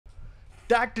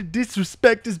Dr.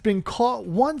 Disrespect has been caught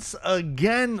once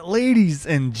again, ladies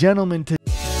and gentlemen. Today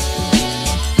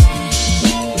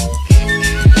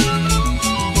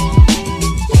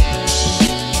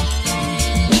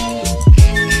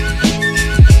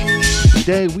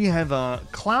we have a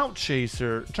clout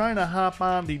chaser trying to hop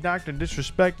on the Dr.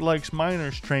 Disrespect likes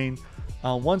minors train.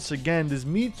 Once again, this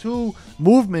Me Too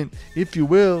movement, if you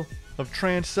will, of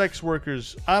trans sex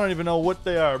workers. I don't even know what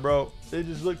they are, bro. They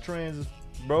just look trans,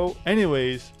 bro.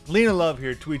 Anyways, Lena Love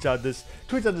here tweets out this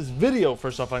video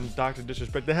first off on Dr.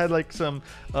 Disrespect. They had like some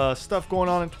stuff going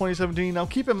on in 2017. Now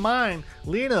keep in mind,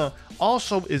 Lena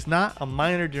also is not a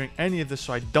minor during any of this,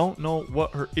 so I don't know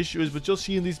what her issue is, but you'll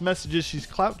see in these messages she's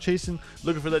clout chasing,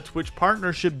 looking for that Twitch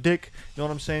partnership dick, you know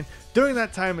what I'm saying? During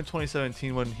that time in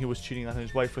 2017 when he was cheating on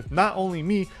his wife with not only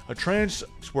me, a trans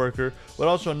sex worker, but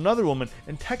also another woman,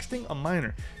 and texting a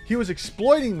minor. He was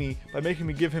exploiting me by making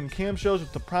me give him cam shows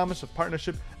with the promise of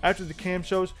partnership. After the cam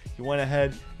shows, he went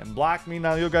ahead and blocked me.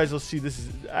 Now you guys will see this is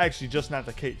actually just not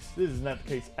the case. This is not the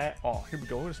case at all. Here we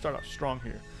go. We're gonna start off strong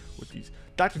here with these.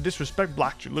 Dr. Disrespect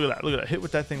blocked you. Look at that. Look at that. Hit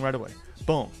with that thing right away.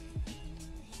 Boom.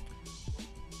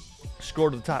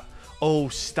 Scroll to the top. Oh,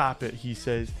 stop it. He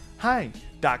says, "Hi,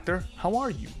 doctor. How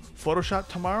are you? Photoshop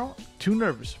tomorrow? Too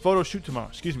nervous. Photo shoot tomorrow.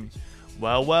 Excuse me.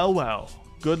 Well, well, well.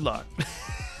 Good luck."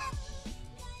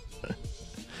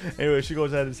 Anyway, she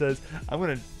goes ahead and says, I'm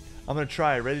gonna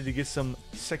try, ready to get some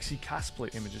sexy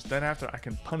cosplay images. Then after I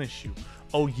can punish you.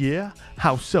 Oh yeah?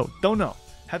 How so? Don't know.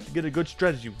 Have to get a good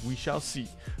strategy. We shall see.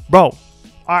 Bro,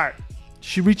 alright.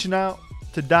 She reaching out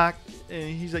to Doc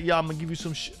and he's like, yeah, I'm gonna give you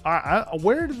some alright,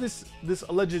 where did this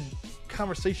alleged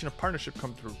conversation of partnership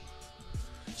come through?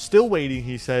 Still waiting,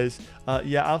 he says.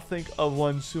 Yeah, I'll think of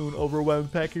one soon.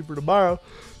 Overwhelmed packing for tomorrow.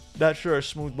 Not sure,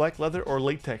 smooth black leather or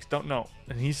latex, don't know.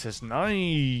 And he says,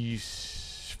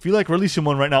 nice. Feel like releasing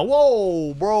one right now.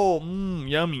 Whoa, bro,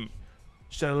 yummy.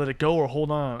 Should I let it go or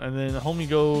hold on? And then the homie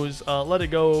goes, let it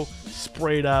go,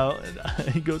 spray it out. And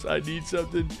he goes, I need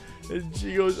something. And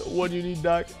she goes, what do you need,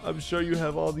 doc? I'm sure you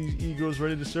have all these e-girls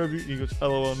ready to serve you. He goes,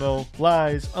 LOL, no.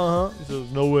 Lies, He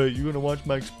says, no way, you gonna watch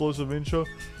my explosive intro?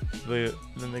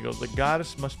 Then they go, the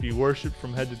goddess must be worshipped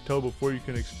from head to toe before you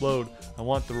can explode. I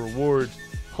want the rewards.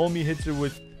 Homie hits her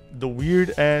with the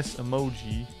weird ass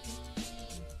emoji.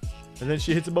 And then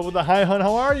she hits him up with a hi hun,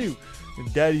 how are you?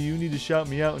 And daddy, you need to shout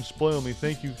me out and spoil me.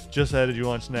 Thank you. Just added you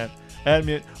on Snap. Add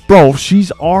me. Bro,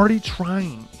 she's already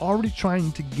trying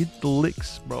to get the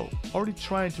licks, bro. Already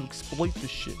trying to exploit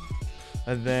this shit.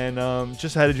 And then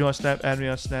just added you on Snap. Add me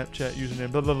on Snapchat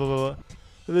username. Blah blah blah blah.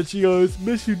 And then she goes,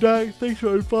 miss you, doc. Thanks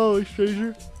for unfollowing,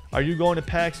 stranger. Are you going to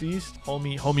PAX East?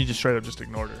 Homie just straight up just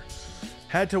ignored her.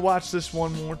 Had to watch this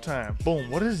one more time. Boom.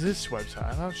 What is this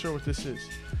website? I'm not sure what this is.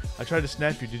 I tried to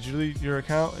snap you. Did you delete your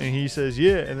account? And he says,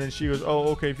 yeah. And then she goes, oh,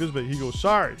 okay. Feels bad. He goes,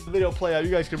 sorry. The video play out.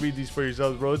 You guys can read these for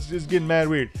yourselves, bro. It's getting mad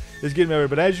weird. It's getting mad weird.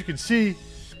 But as you can see,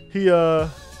 he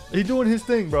doing his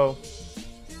thing, bro.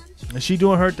 And she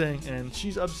doing her thing. And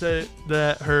she's upset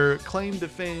that her claim to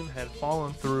fame had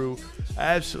fallen through.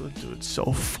 Absolutely, dude. It's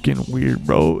so fucking weird,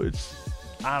 bro. It's,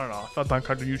 I don't know. I felt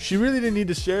uncomfortable. You. She really didn't need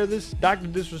to share this. Dr.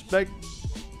 Disrespect.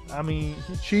 I mean,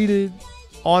 he cheated,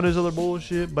 all this other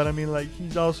bullshit, but I mean, like,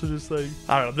 he's also just like,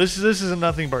 I don't know. This is a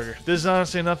nothing burger. This is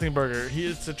honestly a nothing burger.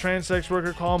 It's a trans sex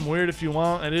worker. Call him weird if you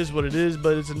want. It is what it is,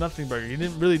 but it's a nothing burger. He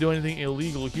didn't really do anything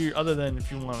illegal here, other than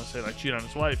if you want to say like cheat on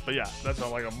his wife. But yeah, that's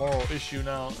not like a moral issue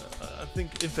now. I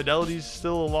think infidelity is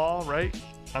still a law, right?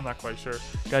 I'm not quite sure.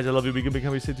 Guys, I love you. Be good, be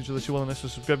kind, be safe, teach you, let you well, and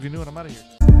subscribe if you're new, and I'm out of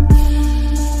here.